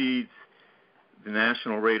exceeds the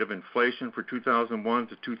national rate of inflation for 2001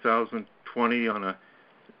 to 2020 on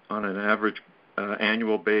an average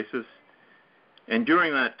annual basis. And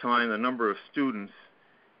during that time, the number of students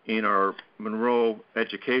in our Monroe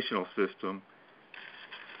educational system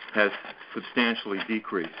has substantially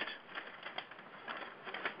decreased.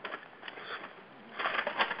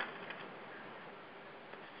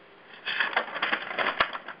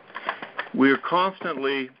 We are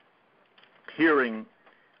constantly hearing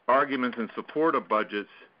arguments in support of budgets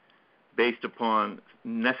based upon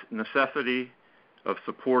necessity of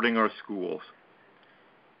supporting our schools.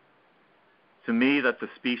 To me, that's a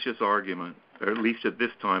specious argument, or at least at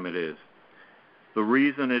this time it is. The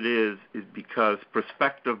reason it is because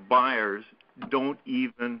prospective buyers don't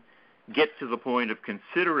even get to the point of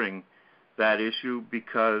considering that issue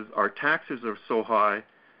because our taxes are so high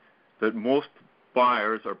that most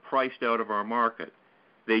buyers are priced out of our market.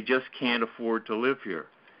 They just can't afford to live here.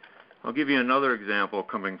 I'll give you another example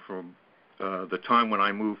coming from the time when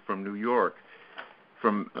I moved from New York,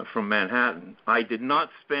 from Manhattan. I did not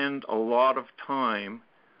spend a lot of time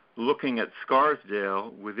looking at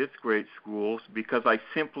Scarsdale with its great schools because I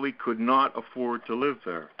simply could not afford to live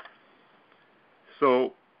there.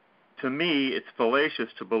 So to me, it's fallacious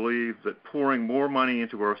to believe that pouring more money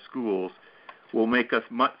into our schools will make us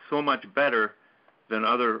so much better than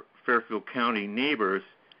other Fairfield County neighbors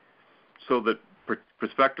so that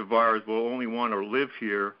prospective buyers will only want to live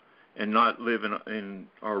here and not live in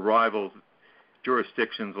our rivals'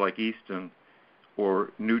 jurisdictions like Easton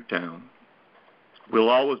or Newtown. It'll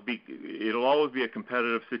always be a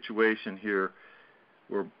competitive situation here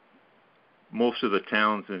where most of the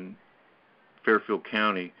towns in Fairfield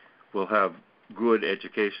County will have good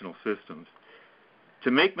educational systems.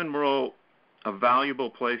 To make Monroe a valuable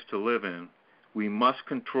place to live in, we must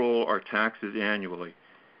control our taxes annually.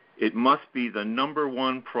 It must be the number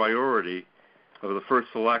one priority of the First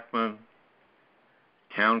Selectman,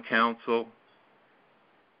 Town Council,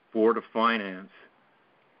 Board of Finance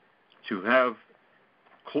to have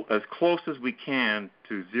as close as we can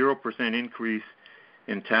to 0% increase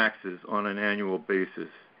in taxes on an annual basis.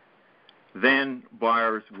 Then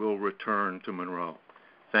buyers will return to Monroe.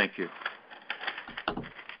 Thank you.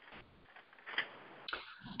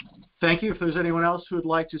 Thank you. If there's anyone else who would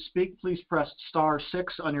like to speak, please press *6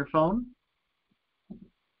 on your phone.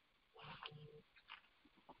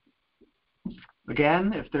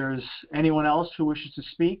 Again, if there's anyone else who wishes to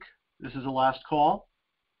speak, this is the last call.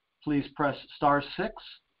 Please press *6.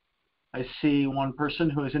 I see one person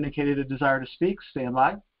who has indicated a desire to speak. Stand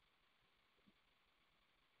by.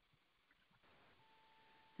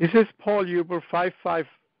 This is Paul Huber,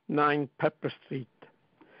 559 Pepper Street.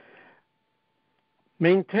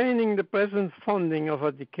 Maintaining the present funding of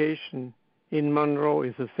education in Monroe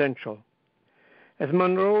is essential, as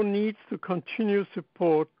Monroe needs to continue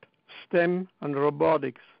support STEM and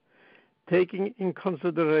robotics, taking in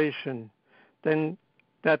consideration then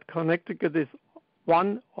that Connecticut is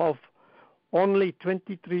one of only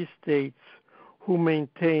 23 states who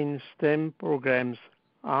maintain STEM programs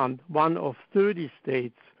and one of 30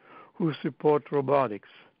 states who support robotics.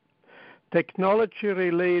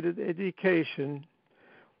 Technology-related education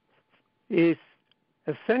is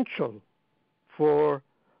essential for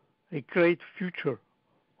a great future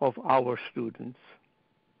of our students.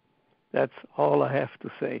 That's all I have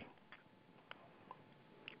to say.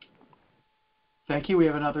 Thank you. We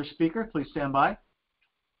have another speaker. Please stand by.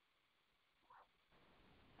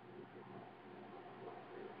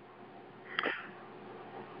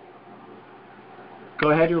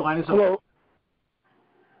 Go ahead. Your line is open. Hello.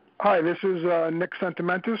 Hi, this is Nick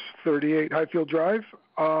Sentimentus, 38 Highfield Drive.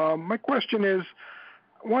 My question is,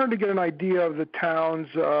 I wanted to get an idea of the town's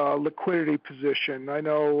liquidity position. I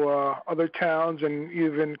know other towns and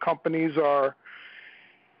even companies are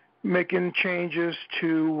making changes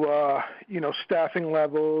to, staffing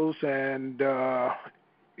levels and,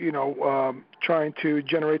 trying to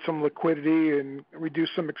generate some liquidity and reduce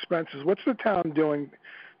some expenses. What's the town doing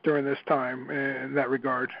during this time in that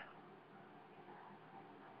regard?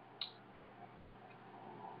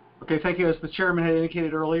 Okay, thank you. As the chairman had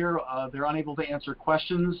indicated earlier, they're unable to answer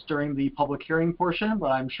questions during the public hearing portion,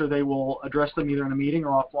 but I'm sure they will address them either in a meeting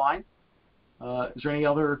or offline. Is there any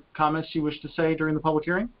other comments you wish to say during the public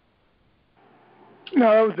hearing? No,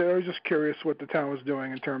 I was there. I was just curious what the town was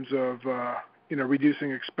doing in terms of,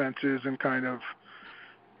 reducing expenses and kind of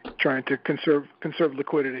trying to conserve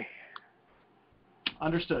liquidity.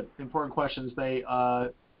 Understood. Important questions. They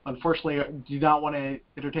unfortunately do not want to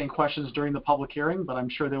entertain questions during the public hearing, but I'm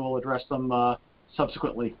sure they will address them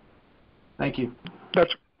subsequently. Thank you.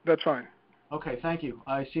 That's fine. Okay, thank you.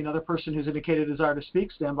 I see another person who's indicated a desire to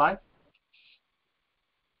speak. Stand by.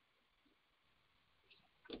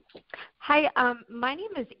 Hi, my name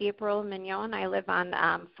is April Mignon. I live on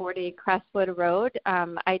 40 Crestwood Road.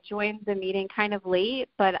 I joined the meeting kind of late,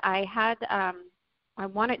 but I had I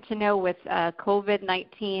wanted to know with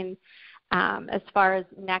COVID-19, as far as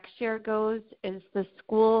next year goes, is the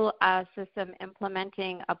school system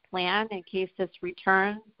implementing a plan in case this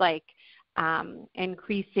returns, like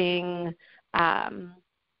increasing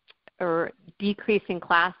or decreasing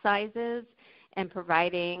class sizes and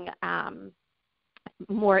providing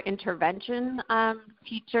more intervention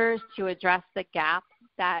teachers to address the gap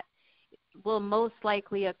that will most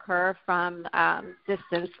likely occur from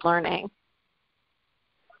distance learning?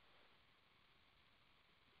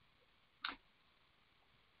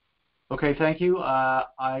 Okay, thank you.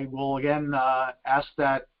 I will again ask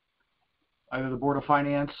that either the Board of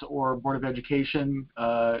Finance or Board of Education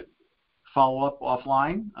follow up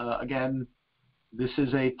offline. Again, this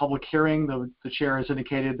is a public hearing. The chair has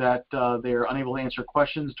indicated that they are unable to answer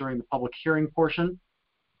questions during the public hearing portion.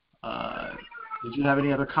 Did you have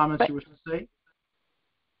any other comments you wish to say?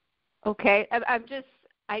 Okay, I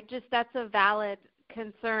just that's a valid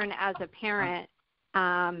concern as a parent,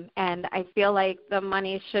 and I feel like the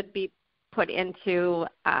money should be put into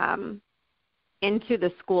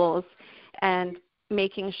the schools and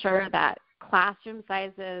making sure that classroom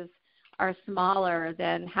sizes are smaller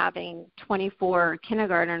than having 24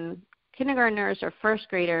 kindergartners or first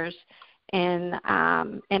graders in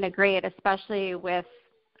a grade, especially with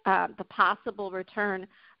the possible return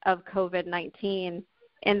of COVID-19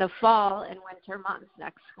 in the fall and winter months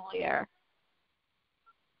next school year.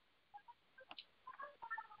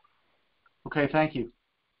 Okay, thank you.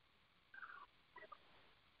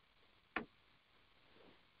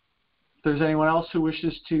 If there's anyone else who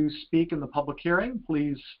wishes to speak in the public hearing,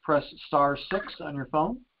 please press *6 on your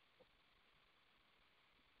phone.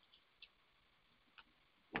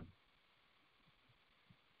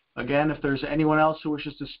 Again, if there's anyone else who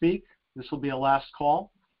wishes to speak, this will be a last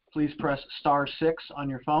call. Please press *6 on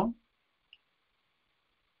your phone.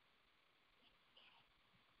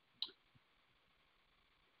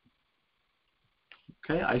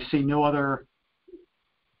 Okay, I see no other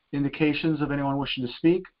indications of anyone wishing to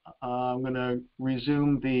speak. I'm going to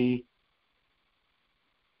resume the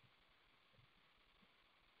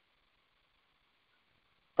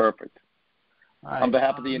Perfect. right. On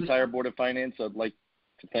behalf of the entire Board of Finance, I'd like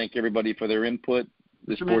to thank everybody for their input.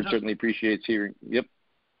 This board certainly appreciates hearing. Yep.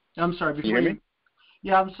 I'm sorry. Can you hear me?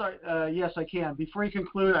 Yeah, I'm sorry. Yes, I can. Before you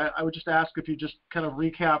conclude, I would just ask if you just kind of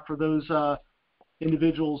recap for those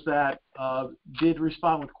individuals that did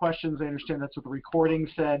respond with questions. I understand that's what the recording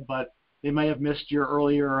said, but they may have missed your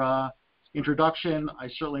earlier introduction. I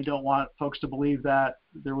certainly don't want folks to believe that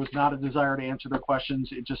there was not a desire to answer their questions.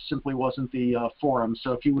 It just simply wasn't the forum.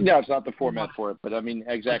 So if you would... No, it's not the format for it, but I mean,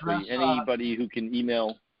 exactly. Anybody who can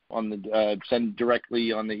email on the, send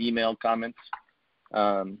directly on the email comments.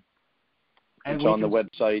 It's on the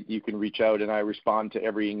website. You can reach out, and I respond to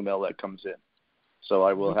every email that comes in. So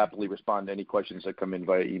I will happily respond to any questions that come in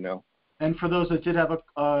via email. And for those that did have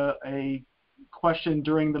a question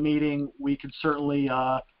during the meeting, we could certainly,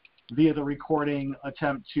 via the recording,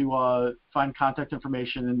 attempt to find contact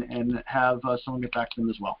information and have someone get back to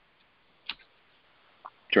them as well.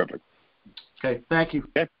 Terrific. Okay, thank you.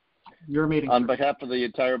 Okay. Your meeting. On behalf of the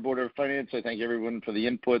entire Board of Finance, I thank everyone for the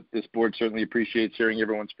input. This board certainly appreciates hearing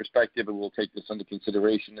everyone's perspective, and we'll take this into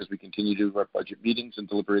consideration as we continue to do our budget meetings and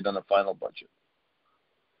deliberate on the final budget.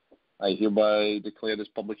 I hereby declare this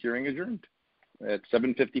public hearing adjourned at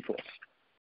 7:54.